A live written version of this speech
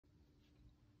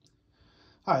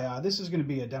Hi, this is going to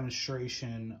be a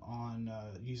demonstration on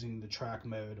using the track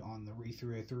mode on the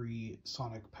RE-303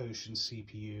 Sonic Potion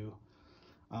CPU.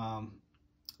 Um,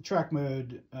 Track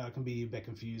mode can be a bit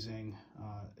confusing.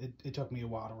 It took me a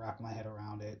while to wrap my head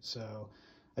around it, so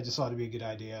I just thought it'd be a good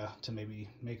idea to maybe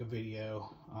make a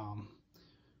video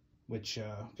which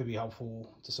could be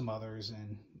helpful to some others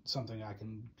and something I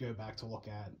can go back to look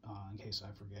at in case I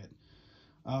forget.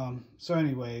 So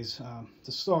anyways,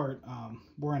 to start,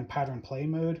 we're in pattern play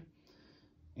mode,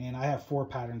 and I have 4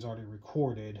 patterns already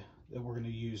recorded that we're going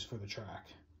to use for the track.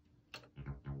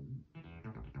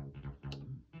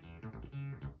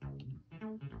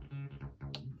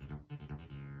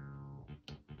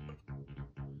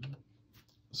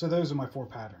 So those are my 4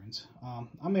 patterns.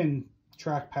 I'm in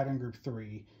track pattern group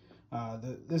 3.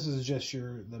 This is just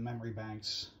the memory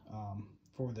banks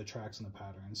for the tracks and the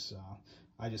patterns.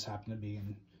 I just happen to be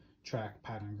in track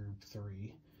pattern group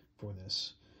 3 for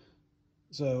this.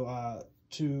 So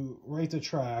to write the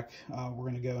track, we're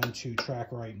going to go into track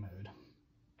write mode.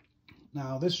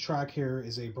 Now this track here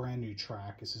is a brand new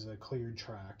track. This is a cleared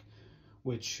track,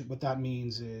 what that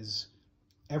means is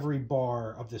every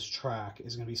bar of this track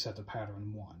is going to be set to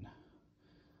pattern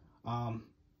 1.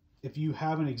 If you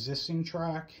have an existing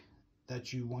track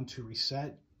that you want to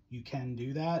reset, you can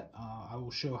do that. I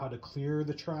will show how to clear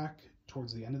the track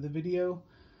towards the end of the video.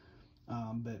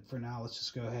 But for now, let's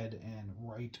just go ahead and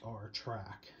write our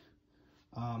track.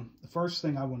 The first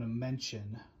thing I want to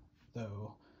mention,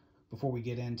 though, before we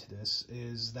get into this,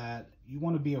 is that you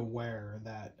want to be aware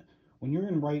that when you're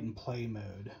in write and play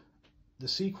mode, the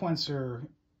sequencer,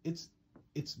 it's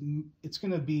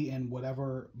going to be in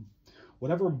whatever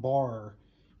bar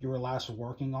you were last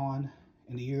working on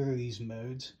in either of these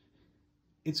modes.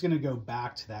 It's going to go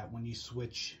back to that when you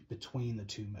switch between the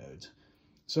 2 modes.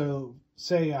 So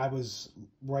say I was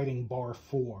writing bar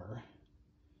 4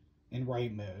 in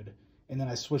write mode, and then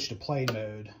I switched to play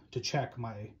mode to check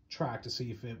my track to see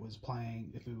if it was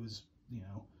playing, if it was,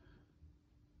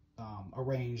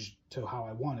 arranged to how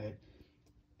I want it,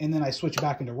 and then I switch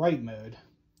back into write mode,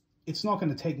 it's not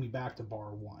going to take me back to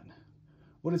bar 1.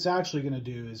 What it's actually going to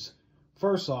do is,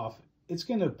 first off, it's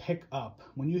going to pick up,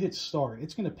 when you hit start,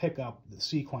 it's going to pick up the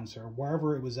sequencer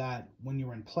wherever it was at when you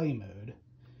were in play mode,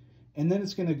 and then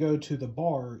it's going to go to the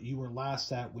bar you were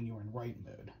last at when you were in write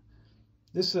mode.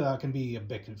 This can be a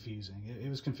bit confusing. It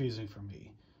was confusing for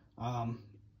me.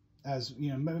 As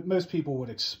you know, most people would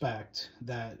expect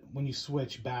that when you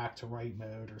switch back to write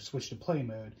mode or switch to play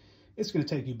mode, it's going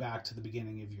to take you back to the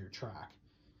beginning of your track.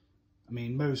 I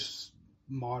mean, most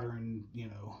modern,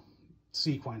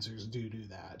 sequencers do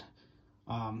that.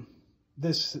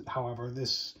 This, however,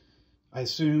 I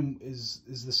assume is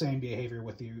the same behavior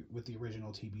with the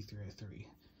original TB303.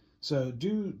 So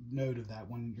do note of that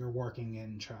when you're working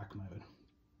in track mode.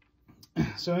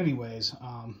 So anyways,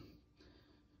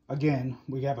 again,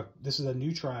 this is a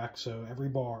new track, so every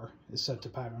bar is set to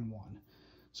pattern 1.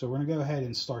 So we're gonna go ahead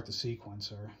and start the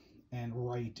sequencer and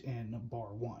write in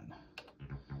bar 1.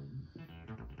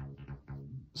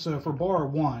 So for bar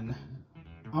 1,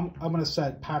 I'm gonna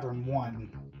set pattern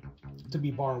 1 to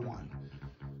be bar 1.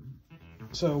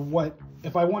 So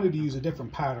if I wanted to use a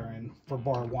different pattern for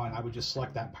bar 1, I would just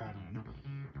select that pattern.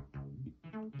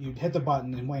 You'd hit the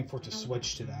button and wait for it to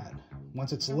switch to that.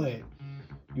 Once it's lit,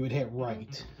 you would hit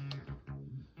write.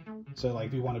 So like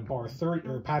if you wanted bar 3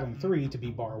 or pattern 3 to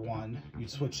be bar 1, you'd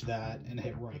switch to that and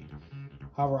hit write.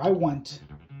 However, I want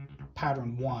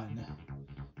pattern 1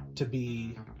 to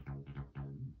be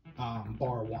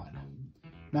bar 1.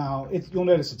 Now, you'll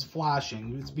notice it's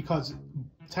flashing. It's because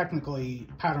technically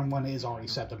pattern 1 is already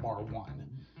set to bar 1.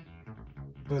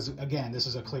 Because again, this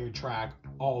is a cleared track.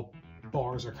 All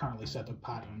bars are currently set to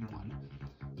pattern 1.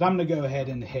 But I'm going to go ahead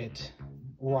and hit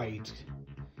write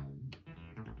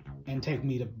and take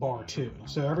me to bar 2.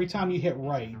 So every time you hit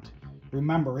write,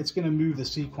 remember it's going to move the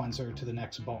sequencer to the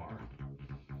next bar.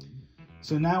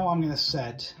 So now I'm going to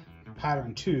set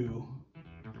pattern 2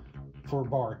 for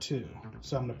bar 2.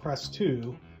 So I'm going to press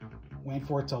 2, wait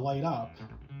for it to light up,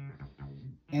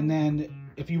 and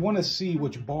then if you want to see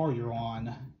which bar you're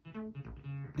on,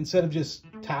 instead of just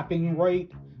tapping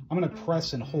right, I'm going to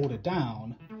press and hold it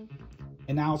down,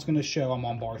 and now it's going to show I'm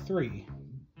on bar 3.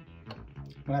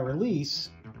 When I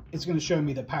release, it's going to show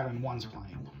me that pattern 1's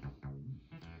playing.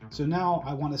 So now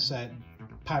I want to set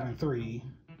pattern 3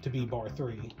 to be bar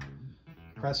 3.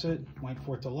 Press it, wait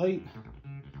for it to light,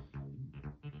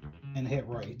 and hit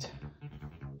write.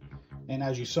 And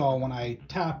as you saw when I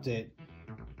tapped it,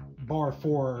 bar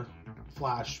 4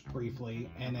 flashed briefly,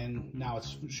 and then now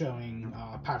it's showing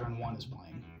pattern 1 is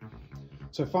playing.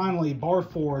 So finally, bar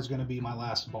 4 is going to be my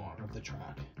last bar of the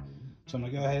track. So I'm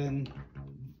going to go ahead and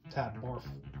tap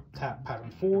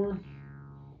pattern 4,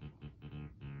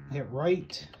 hit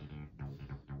right,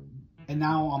 and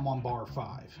now I'm on bar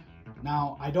 5.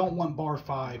 Now, I don't want bar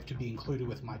 5 to be included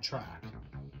with my track.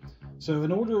 So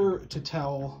in order to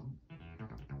tell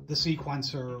the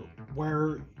sequencer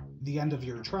where the end of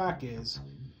your track is,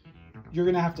 you're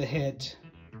going to have to hit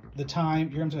the time,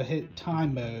 you're going to hit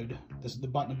time mode, this is the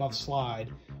button above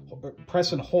slide,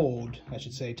 press and hold, I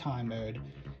should say, time mode,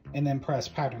 and then press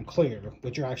pattern clear,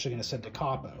 which you're actually going to set to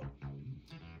capo.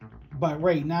 But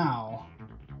right now,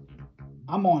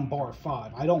 I'm on bar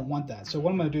 5. I don't want that. So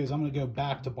what I'm going to do is I'm going to go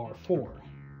back to bar 4.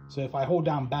 So if I hold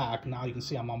down back, now you can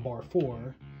see I'm on bar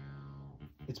 4.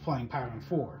 It's playing pattern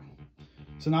 4.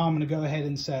 So now I'm going to go ahead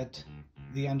and set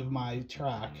the end of my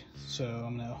track. So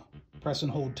I'm going to press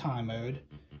and hold time mode,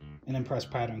 and then press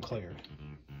pattern clear.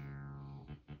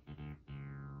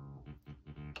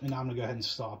 And now I'm going to go ahead and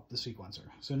stop the sequencer.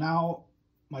 So now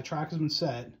my track has been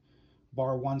set.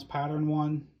 Bar 1's pattern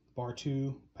 1, bar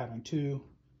 2, pattern 2,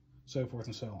 so forth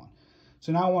and so on.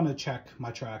 So now I want to check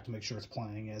my track to make sure it's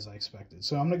playing as I expected.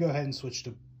 So I'm going to go ahead and switch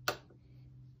to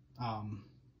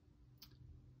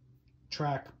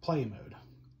track play mode.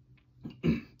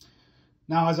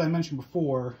 Now, as I mentioned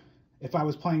before, if I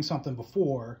was playing something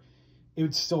before, it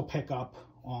would still pick up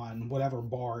on whatever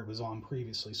bar it was on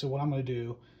previously. So what I'm going to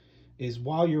do is,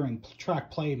 while you're in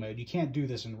track play mode, you can't do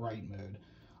this in write mode,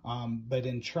 but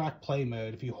in track play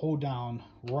mode, if you hold down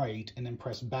right and then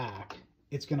press back,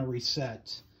 it's going to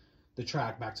reset the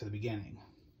track back to the beginning.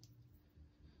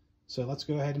 So let's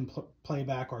go ahead and play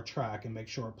back our track and make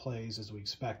sure it plays as we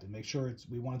expected. Make sure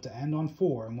we want it to end on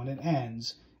 4, and when it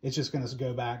ends, it's just going to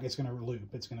go back, it's going to loop,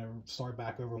 it's going to start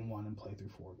back over on 1 and play through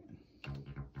 4 again.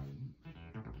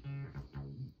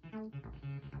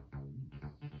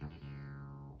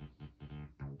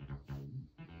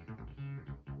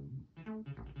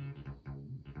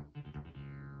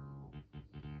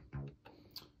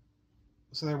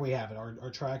 So there we have it. Our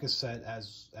track is set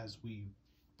as we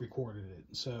recorded it.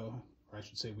 So, or I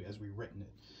should say, as we written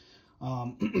it.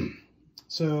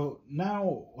 So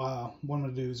now what I'm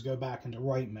going to do is go back into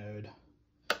write mode,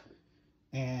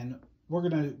 and what we're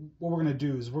gonna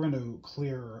do is we're going to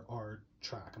clear our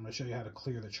track. I'm going to show you how to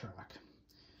clear the track.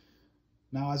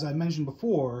 Now, as I mentioned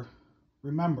before,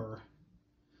 remember,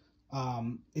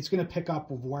 it's going to pick up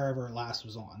with wherever it last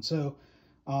was on. So.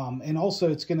 And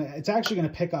also it's actually gonna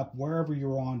pick up wherever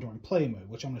you're on during play mode,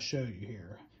 which I'm gonna show you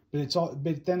here. But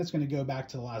then it's gonna go back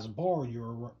to the last bar you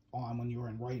were on when you were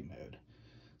in write mode.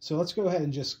 So let's go ahead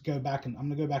and just go back, and I'm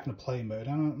gonna go back into play mode.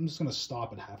 I'm just gonna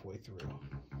stop it halfway through.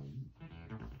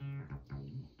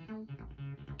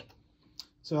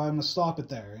 So I'm gonna stop it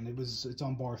there, and it's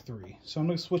on bar 3. So I'm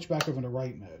gonna switch back over to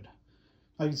write mode.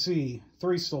 I can see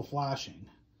 3's still flashing.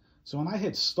 So when I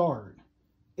hit start,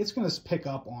 it's going to pick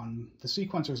up on, the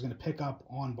sequencer is going to pick up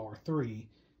on bar 3,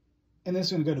 and then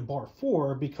it's going to go to bar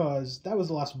 4 because that was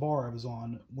the last bar I was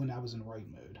on when I was in write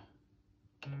mode.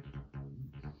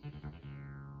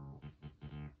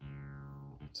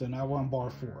 So now we're on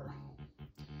bar 4.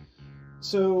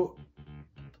 So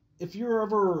if you're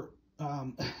ever,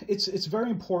 it's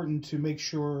very important to make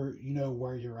sure you know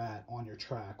where you're at on your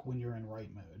track when you're in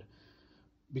write mode,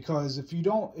 because if you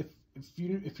don't,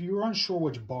 if you're unsure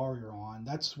which bar you're on,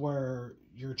 that's where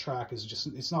your track is just,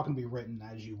 it's not going to be written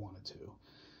as you want it to.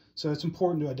 So it's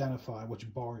important to identify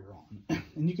which bar you're on.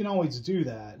 And you can always do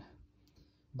that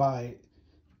by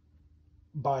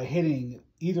hitting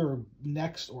either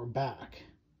next or back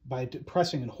by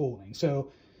pressing and holding.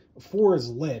 So 4 is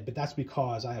lit, but that's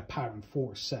because I have pattern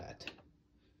 4 set.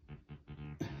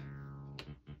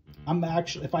 I'm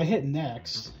actually, if I hit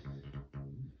next,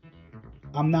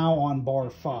 I'm now on bar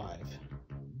 5.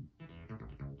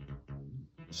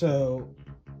 So,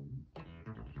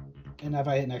 and if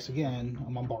I hit next again,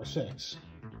 I'm on bar 6.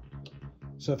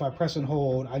 So if I press and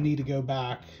hold, I need to go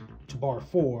back to bar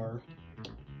 4.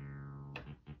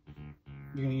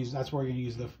 You're gonna use, that's where you're gonna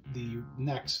use the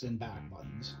next and back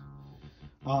buttons.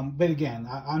 But again,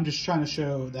 I'm just trying to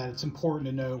show that it's important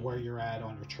to know where you're at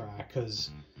on your track, because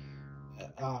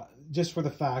just for the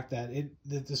fact that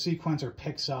the sequencer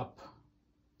picks up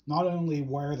not only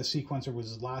where the sequencer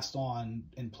was last on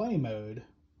in play mode,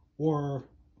 or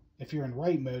if you're in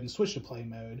write mode and switch to play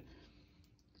mode,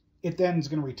 it then is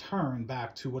going to return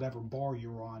back to whatever bar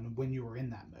you were on when you were in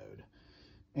that mode.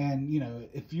 And, you know,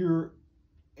 if you're,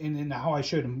 and in how I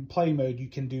showed in play mode, you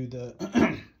can do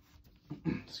the,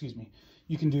 excuse me,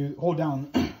 you can do, hold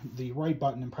down the right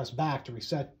button and press back to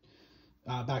reset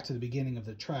back to the beginning of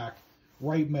the track.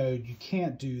 Write mode, you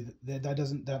can't do that.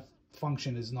 That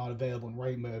function is not available in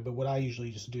write mode. But what I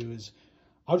usually just do is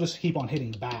I'll just keep on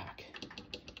hitting back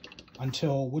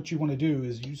until what you want to do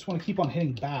is you just want to keep on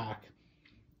hitting back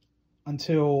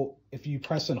until if you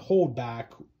press and hold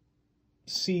back,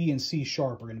 C and C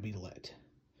sharp are going to be lit.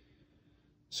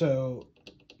 So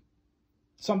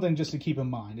something just to keep in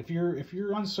mind. If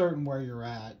you're uncertain where you're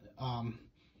at,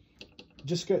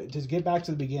 just get back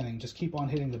to the beginning. Just keep on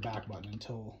hitting the back button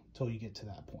until you get to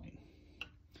that point.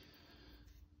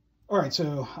 All right,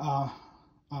 so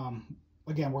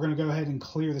again, we're going to go ahead and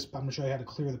clear this. I'm going to show you how to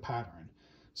clear the pattern.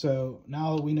 So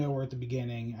now that we know we're at the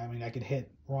beginning, I mean, I could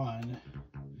hit run.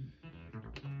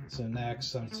 So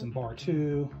next, it's in bar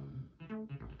 2,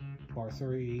 bar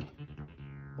 3,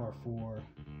 bar 4.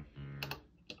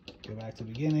 Go back to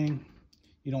the beginning.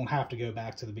 You don't have to go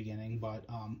back to the beginning, but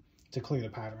to clear the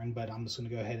pattern. But I'm just going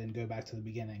to go ahead and go back to the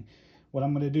beginning. What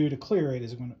I'm going to do to clear it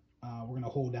is we're going to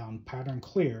hold down pattern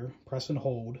clear, press and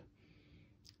hold,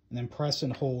 and then press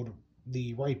and hold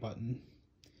the right button,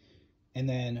 and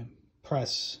then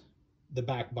press the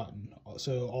back button.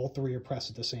 So all three are pressed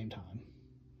at the same time,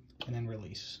 and then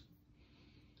release.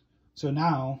 So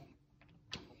now,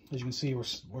 as you can see,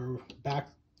 we're back,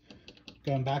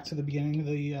 going back to the beginning of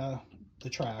the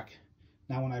track.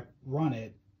 Now when I run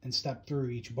it and step through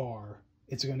each bar,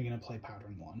 it's going to play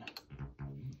pattern 1.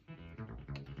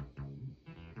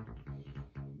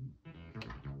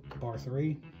 Bar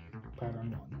 3,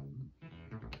 pattern 1.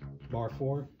 Bar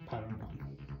 4, pattern 1.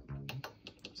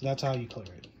 So that's how you clear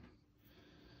it.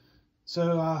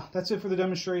 So that's it for the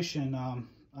demonstration.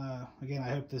 Again, I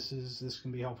hope this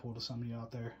can be helpful to some of you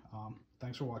out there.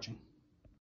 Thanks for watching.